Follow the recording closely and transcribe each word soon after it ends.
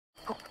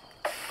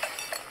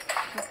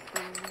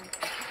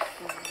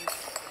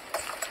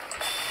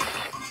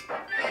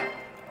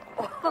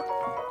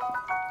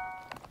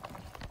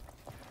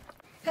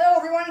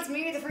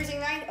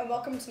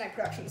welcome to Night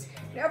Productions.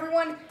 Now,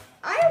 everyone,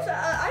 this is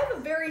a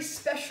very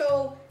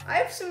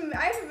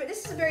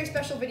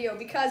special video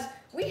because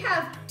we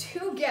have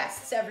two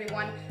guests,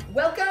 everyone.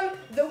 Welcome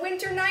the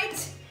Winter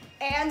Knight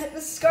and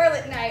the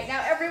Scarlet Knight.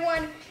 Now,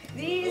 everyone,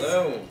 these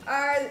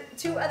are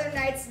two other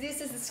knights. This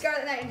is the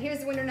Scarlet Knight and here's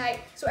the Winter Knight.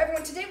 So,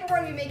 everyone, today we're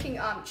going to be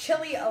making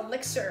chili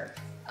elixir.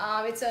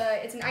 It's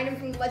an item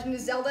from The Legend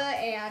of Zelda,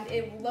 and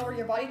it will lower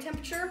your body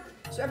temperature.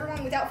 So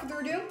everyone, without further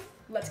ado,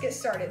 let's get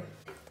started.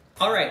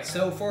 All right,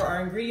 so for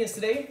our ingredients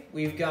today,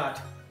 we've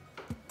got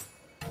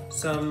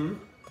some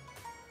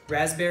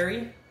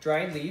raspberry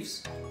dried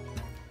leaves.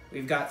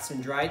 We've got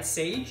some dried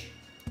sage.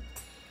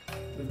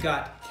 We've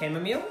got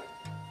chamomile.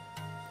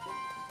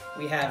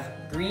 We have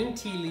green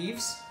tea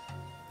leaves.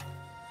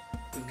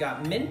 We've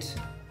got mint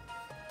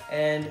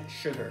and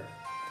sugar.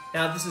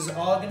 Now this is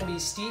all going to be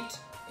steeped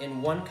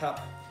in 1 cup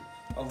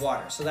of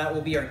water, so that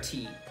will be our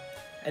tea.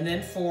 And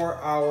then for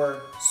our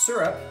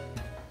syrup,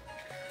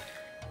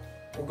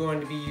 we're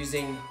going to be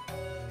using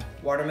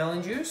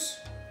watermelon juice,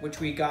 which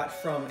we got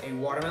from a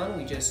watermelon.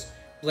 We just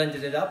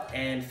blended it up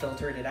and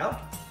filtered it out,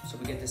 so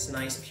we get this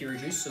nice pure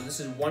juice. So this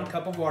is 1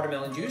 cup of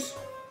watermelon juice.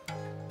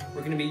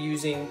 We're going to be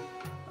using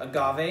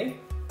agave,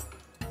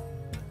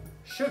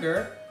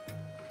 sugar,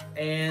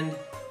 and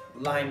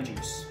lime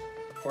juice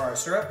for our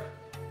syrup.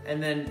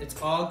 And then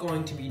it's all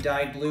going to be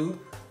dyed blue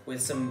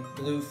with some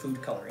blue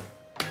food coloring.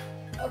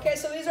 Okay,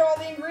 so these are all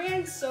the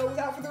ingredients, so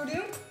without further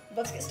ado,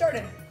 let's get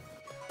started.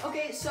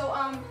 Okay, so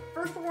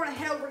first we're going to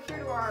head over here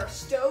to our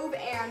stove,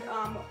 and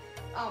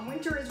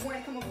Winter is going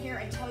to come over here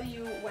and tell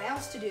you what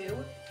else to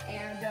do.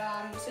 And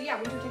so yeah,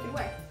 Winter, take it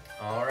away.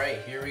 All right,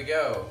 here we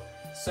go.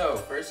 So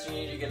first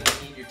you're going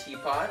to need your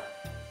teapot,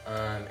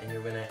 and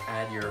you're going to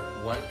add your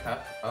 1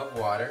 cup of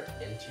water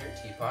into your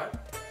teapot.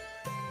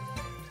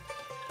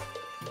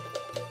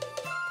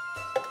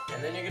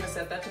 And then you're going to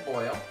set that to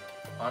boil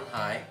on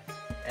high,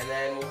 and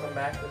then we'll come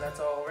back when that's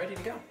all ready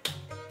to go.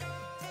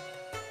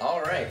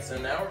 Alright, so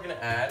now we're going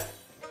to add,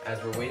 as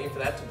we're waiting for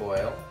that to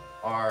boil,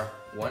 our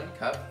 1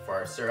 cup for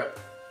our syrup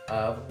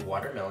of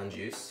watermelon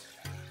juice,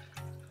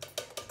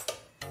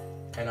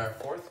 and our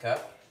 4th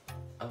cup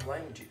of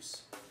lime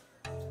juice.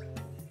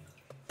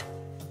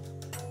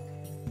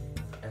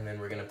 And then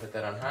we're going to put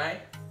that on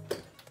high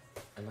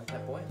and let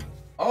that boil.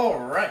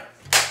 Alright,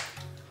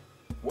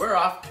 we're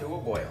off to a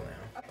boil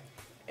now.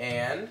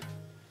 And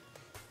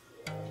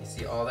you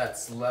see all that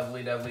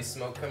lovely, lovely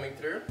smoke coming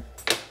through?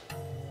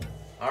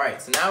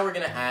 Alright, so now we're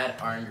going to add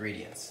our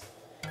ingredients.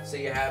 So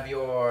you have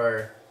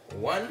your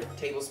 1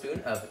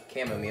 tablespoon of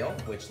chamomile,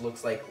 which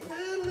looks like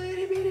little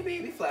itty bitty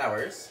baby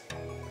flowers.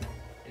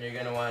 And you're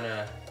going to want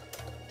to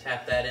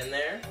tap that in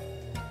there.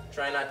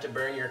 Try not to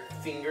burn your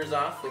fingers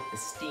off with the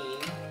steam.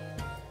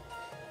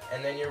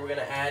 And then you're going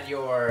to add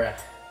your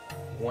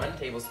 1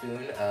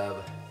 tablespoon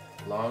of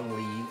long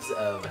leaves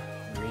of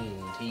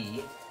green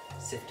tea.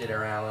 Sift it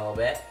around a little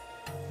bit.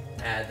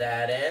 Add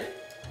that in.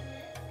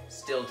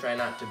 Still try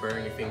not to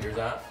burn your fingers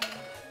off.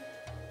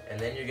 And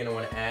then you're going to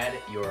want to add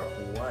your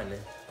 1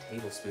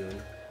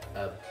 tablespoon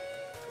of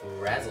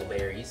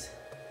raspberries.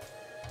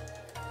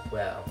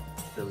 Well,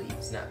 the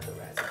leaves, not the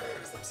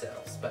raspberries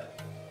themselves, but.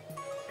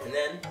 And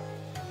then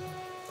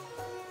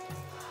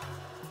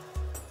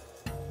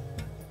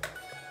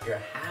your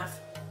 1/2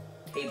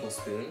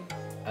 tablespoon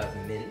of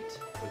mint,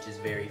 which is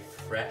very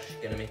fresh.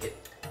 Going to make it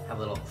have a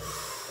little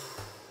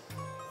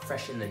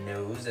fresh in the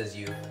nose as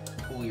you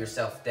cool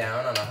yourself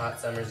down on a hot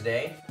summer's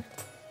day.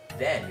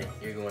 Then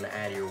you're going to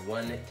add your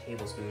 1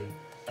 tablespoon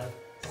of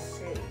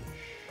sage.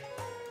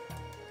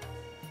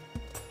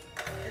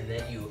 And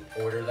then you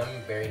order them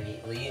very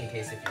neatly in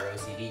case if you're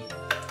OCD.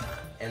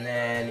 And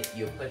then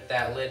you put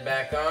that lid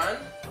back on,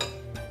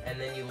 and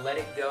then you let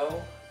it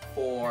go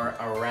for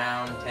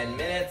around 10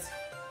 minutes.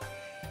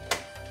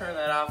 Turn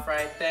that off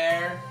right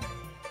there.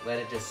 Let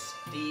it just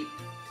steep.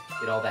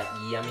 Get all that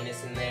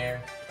yumminess in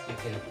there. You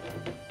can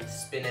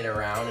spin it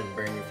around and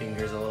burn your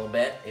fingers a little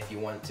bit if you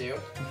want to.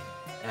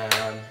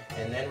 And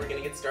then we're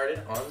going to get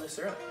started on the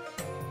syrup.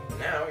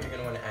 Now you're going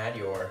to want to add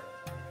your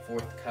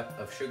 4th cup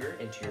of sugar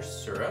into your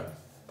syrup.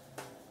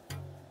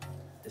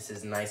 This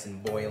is nice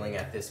and boiling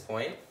at this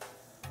point.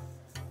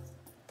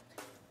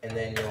 And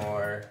then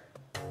your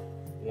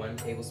 1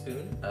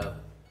 tablespoon of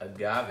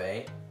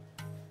agave.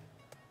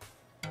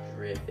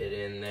 Drip it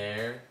in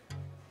there.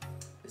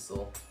 This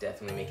will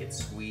definitely make it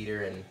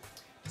sweeter and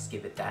just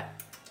give it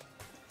that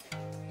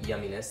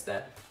yumminess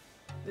that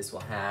this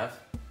will have.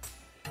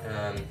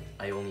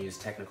 I only use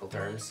technical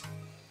terms.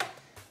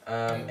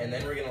 And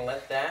then we're going to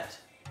let that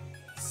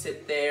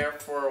sit there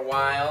for a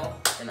while,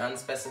 an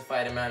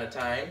unspecified amount of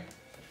time,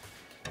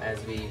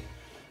 as we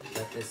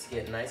let this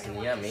get nice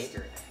and yummy.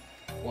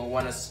 We'll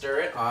want to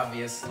stir it,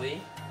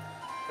 obviously,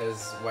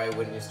 because why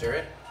wouldn't you stir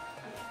it?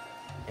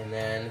 And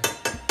then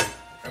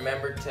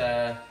remember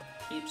to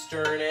keep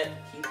stirring it,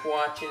 keep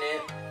watching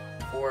it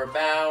for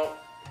about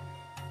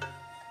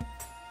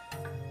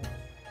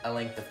a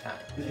length of time.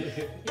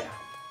 Yeah,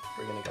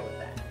 we're gonna go with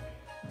that.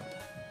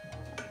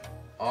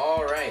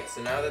 All right,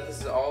 so now that this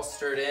is all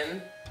stirred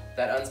in,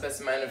 that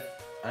unspecified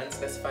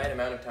unspecified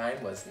amount of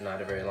time, was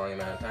not a very long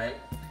amount of time.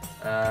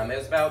 It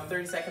was about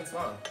 30 seconds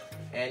long.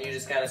 And you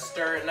just kind of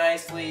stir it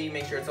nicely,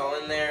 make sure it's all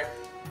in there,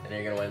 and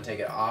then you're going to want to take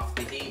it off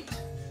the heat.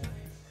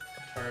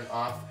 Turn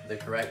off the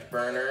correct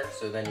burner,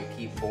 so then you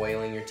keep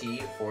boiling your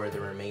tea for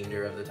the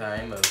remainder of the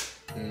time of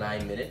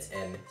 9 minutes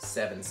and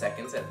 7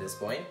 seconds at this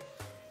point.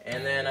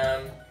 And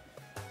then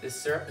this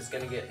syrup is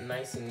going to get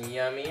nice and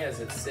yummy as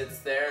it sits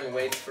there and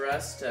waits for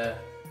us to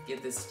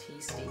get this tea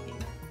steeping.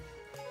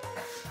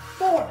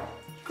 4,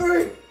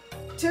 3,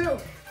 2,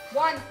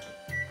 1.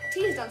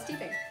 Tea is done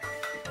steeping.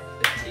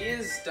 The tea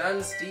is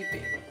done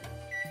steeping.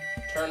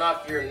 Turn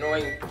off your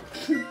annoying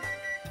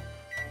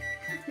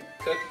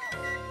cook.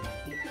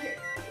 Here.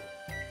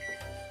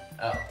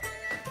 Oh.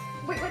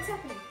 Wait, what's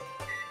happening?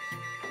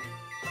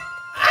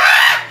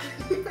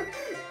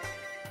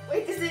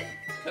 Wait, is it?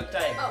 Cook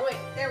time. Oh, wait,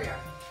 there we are.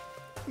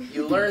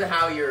 You learn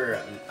how your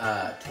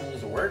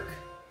tools work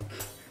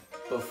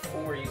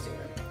before using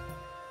them.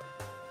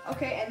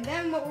 Okay, and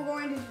then what we're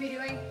going to be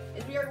doing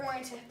is we are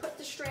going to put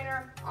the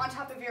strainer on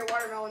top of your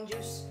watermelon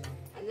juice,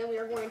 and then we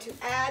are going to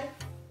add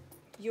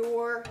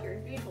your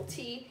beautiful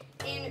tea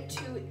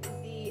into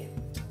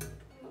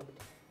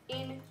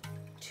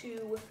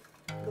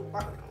the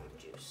watermelon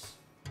juice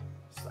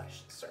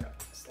slash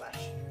syrup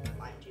slash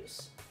lime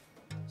juice.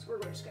 So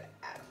we're just going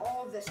to add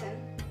all of this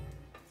in.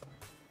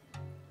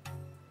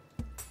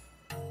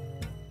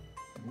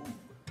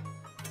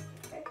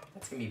 Okay.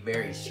 That's going to be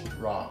very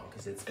strong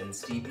because it's been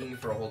steeping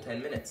for a whole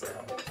 10 minutes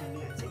now. 10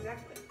 minutes,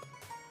 exactly.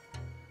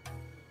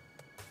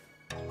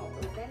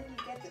 Although then you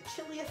get the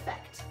chili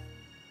effect.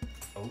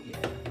 Oh yeah.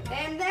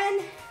 And then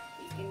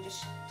you can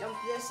just dump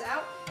this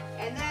out.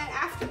 And then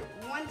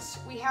once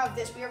we have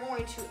this, we are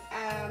going to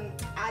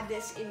add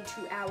this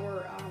into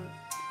our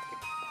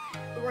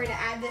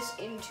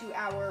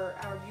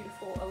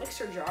beautiful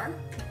elixir jar.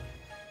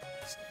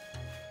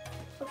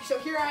 Okay, so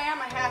here I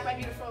am. I have my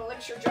beautiful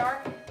elixir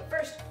jar. But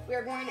first, we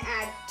are going to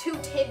add 2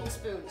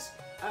 tablespoons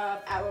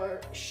of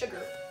our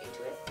sugar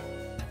into it.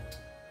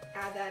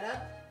 Add that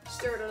up.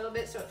 Stir it a little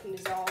bit so it can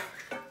dissolve.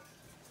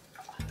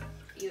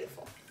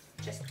 Beautiful.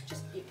 Just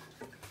beautiful.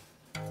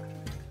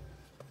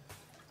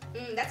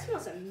 That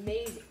smells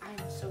amazing. I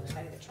am so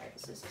excited to try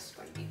this. This is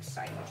going to be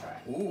exciting to try.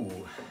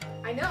 Ooh.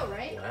 I know,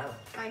 right? Wow.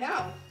 I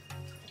know.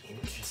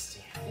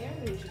 Interesting.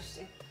 Very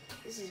interesting.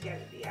 This is going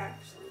to be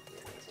absolutely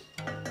amazing.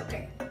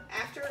 Okay,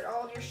 after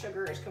all of your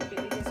sugar is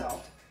completely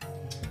dissolved,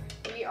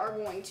 we are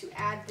going to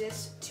add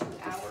this to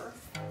our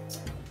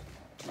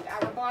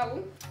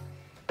bottle.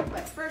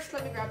 But first,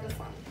 let me grab the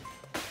funnel.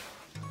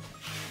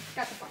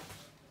 Got the funnel.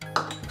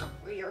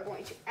 We are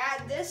going to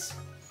add this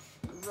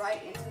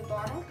right into the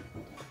bottle.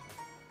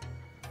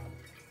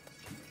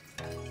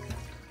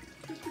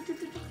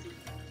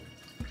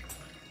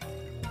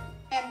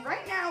 And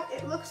right now,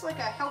 it looks like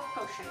a health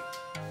potion.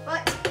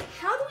 But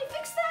how do we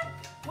fix that?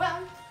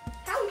 Well,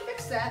 how we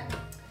fix that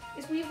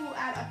is we will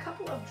add a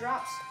couple of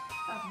drops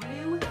of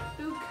blue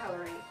food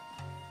coloring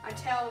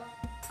until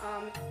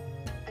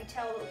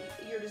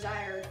your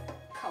desired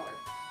color.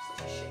 So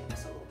let's just shake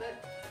this a little bit.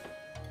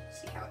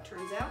 See how it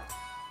turns out.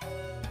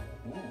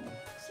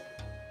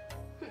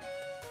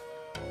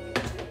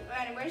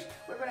 Anyways,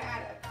 we're going to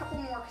add a couple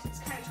more because it's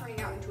kind of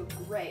turning out into a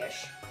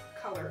grayish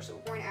color. So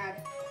we're going to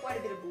add quite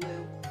a bit of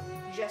blue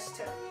just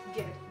to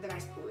give it the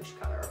nice bluish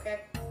color,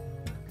 okay?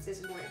 Because this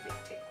is going to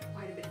take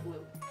quite a bit of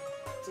blue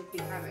to be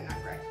having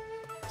that gray.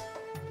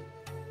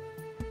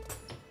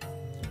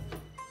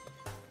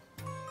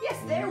 Yes,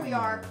 there we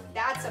are.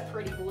 That's a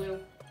pretty blue.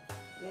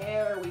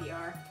 There we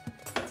are.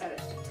 Let's add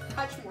just a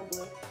touch more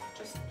blue,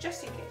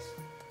 just in case.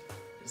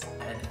 Just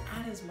add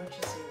as much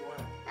as you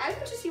want. As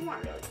much as you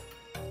want, really.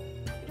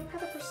 You don't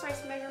have a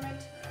precise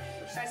measurement,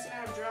 precise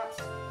amount of drops.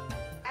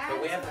 But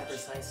we have a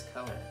precise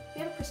color.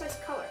 We have a precise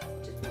color,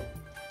 which is blue.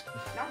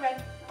 Not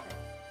red.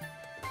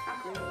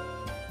 Not green.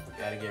 We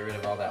gotta get rid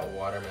of all that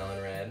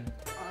watermelon red.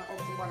 All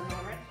the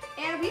watermelon red.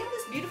 And we have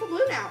this beautiful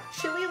blue now,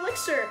 chili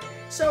elixir.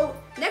 So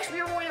next we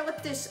are going to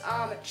let this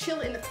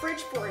chill in the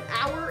fridge for an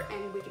hour,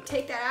 and we can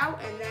take that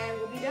out, and then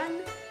we'll be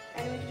done.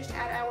 And then we can just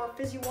add our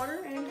fizzy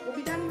water, and we'll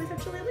be done with our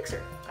chili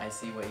elixir. I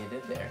see what you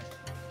did there.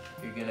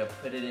 You're gonna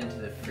put it into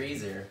the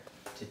freezer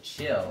to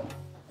chill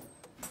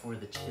for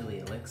the chili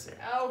elixir.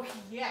 Oh,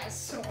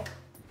 yes.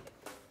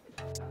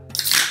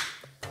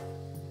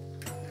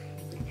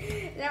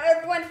 Now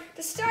everyone,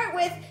 to start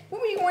with,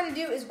 what we want to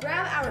do is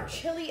grab our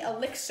chili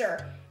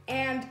elixir,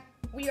 and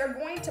we are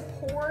going to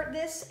pour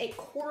this a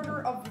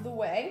quarter of the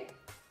way.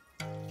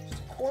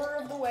 Just a quarter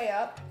of the way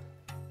up.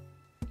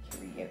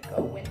 Here you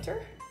go,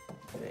 Winter.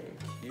 Thank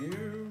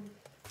you.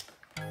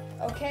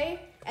 Okay,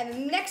 and the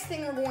next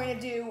thing we're going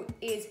to do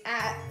is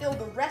fill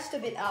the rest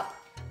of it up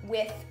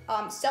with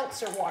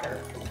seltzer water,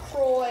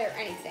 Croy or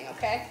anything,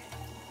 okay?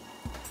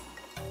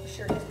 Be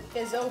sure it doesn't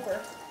fizz over.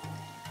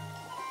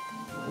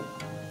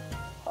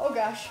 Oh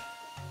gosh,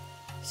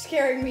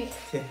 scaring me.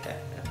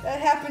 That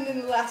happened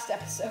in the last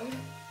episode.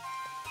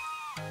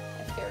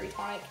 That fairy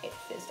tonic, it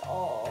fizzed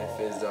all. It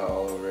fizzed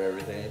all over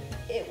everything.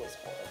 It was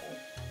horrible.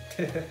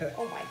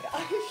 Oh my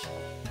gosh.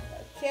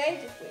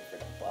 Okay, just wait for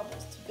the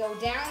bubbles to go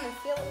down and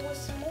fill it with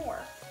some more.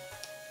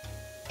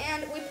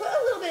 And we put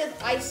a little bit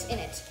of ice in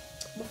it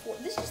before.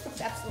 This just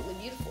looks absolutely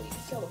beautiful. You can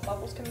see all the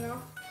bubbles coming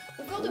off.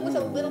 We filled it with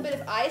a little bit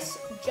of ice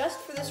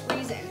just for this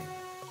reason.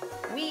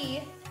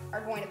 We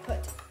are going to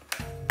put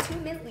 2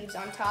 mint leaves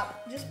on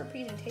top just for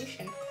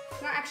presentation.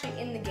 It's not actually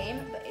in the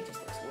game, but it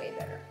just looks way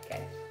better.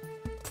 Okay.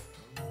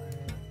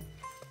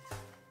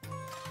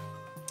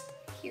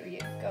 Here you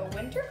go,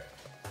 Winter.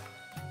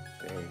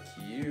 Thank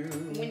you.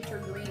 Winter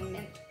green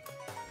mint.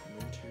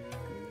 Winter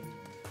green.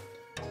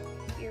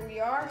 Here we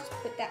are. Just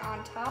put that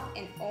on top,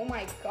 and oh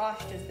my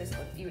gosh, does this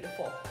look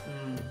beautiful.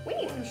 We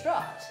need some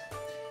straws.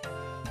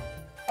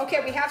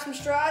 Okay, we have some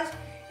straws,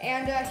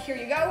 and here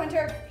you go,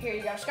 Winter. Here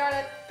you go,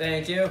 Scarlet.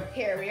 Thank you.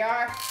 Here we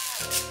are.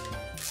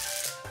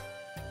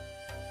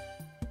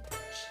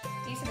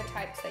 These are the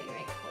types that you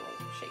make little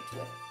shapes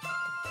with.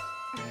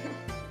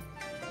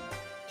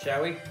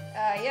 Shall we?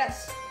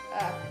 Yes.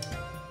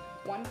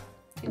 1,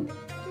 2, 3.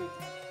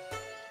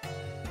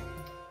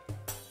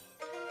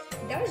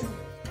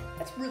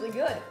 That's really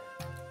good.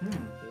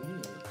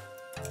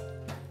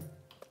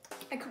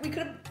 We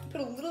could have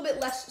put a little bit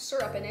less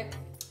syrup in it.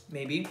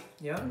 Maybe,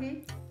 yeah.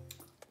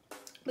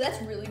 But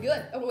that's really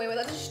good. Oh wait,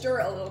 let's just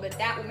stir it a little bit.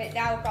 That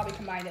will probably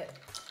combine it.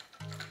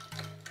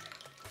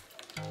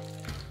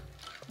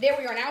 There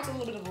we are. Now it's a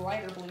little bit of a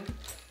lighter blue.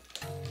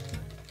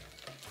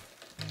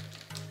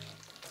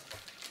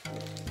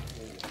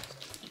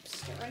 Keep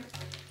stirring.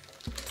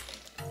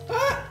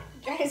 Ah!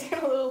 Guys,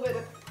 got a little bit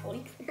of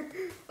leak there.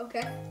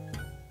 Okay.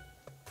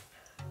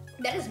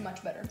 That is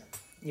much better.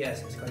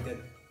 Yes, it's quite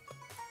good.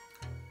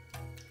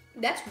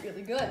 That's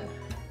really good.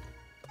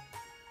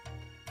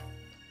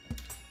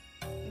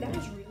 That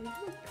is really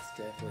good. This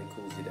definitely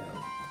cools you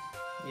down.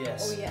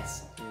 Yes. Oh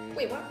yes.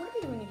 Wait, what are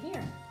we doing in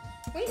here?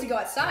 We need to go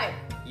outside.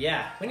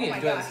 Yeah, we need to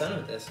enjoy the sun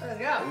with this. Let's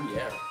go. Oh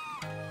yeah.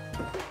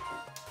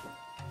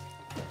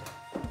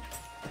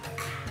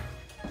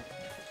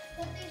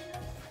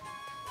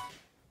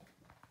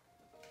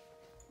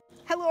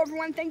 Hello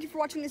everyone, thank you for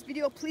watching this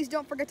video. Please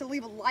don't forget to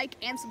leave a like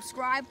and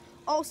subscribe.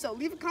 Also,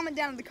 leave a comment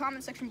down in the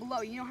comment section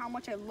below. You know how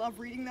much I love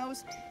reading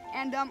those.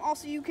 And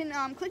also you can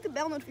click the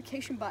bell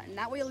notification button.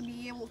 That way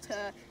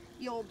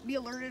you'll be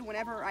alerted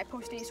whenever I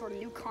post any sort of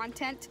new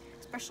content,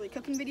 especially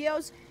cooking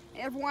videos.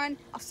 And everyone,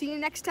 I'll see you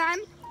next time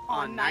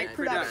on Night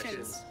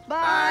Productions.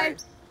 Bye.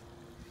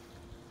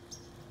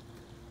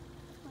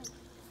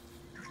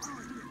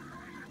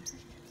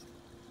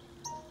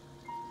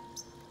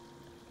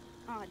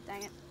 Oh,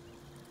 dang it.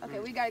 Okay,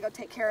 we gotta go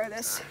take care of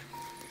this.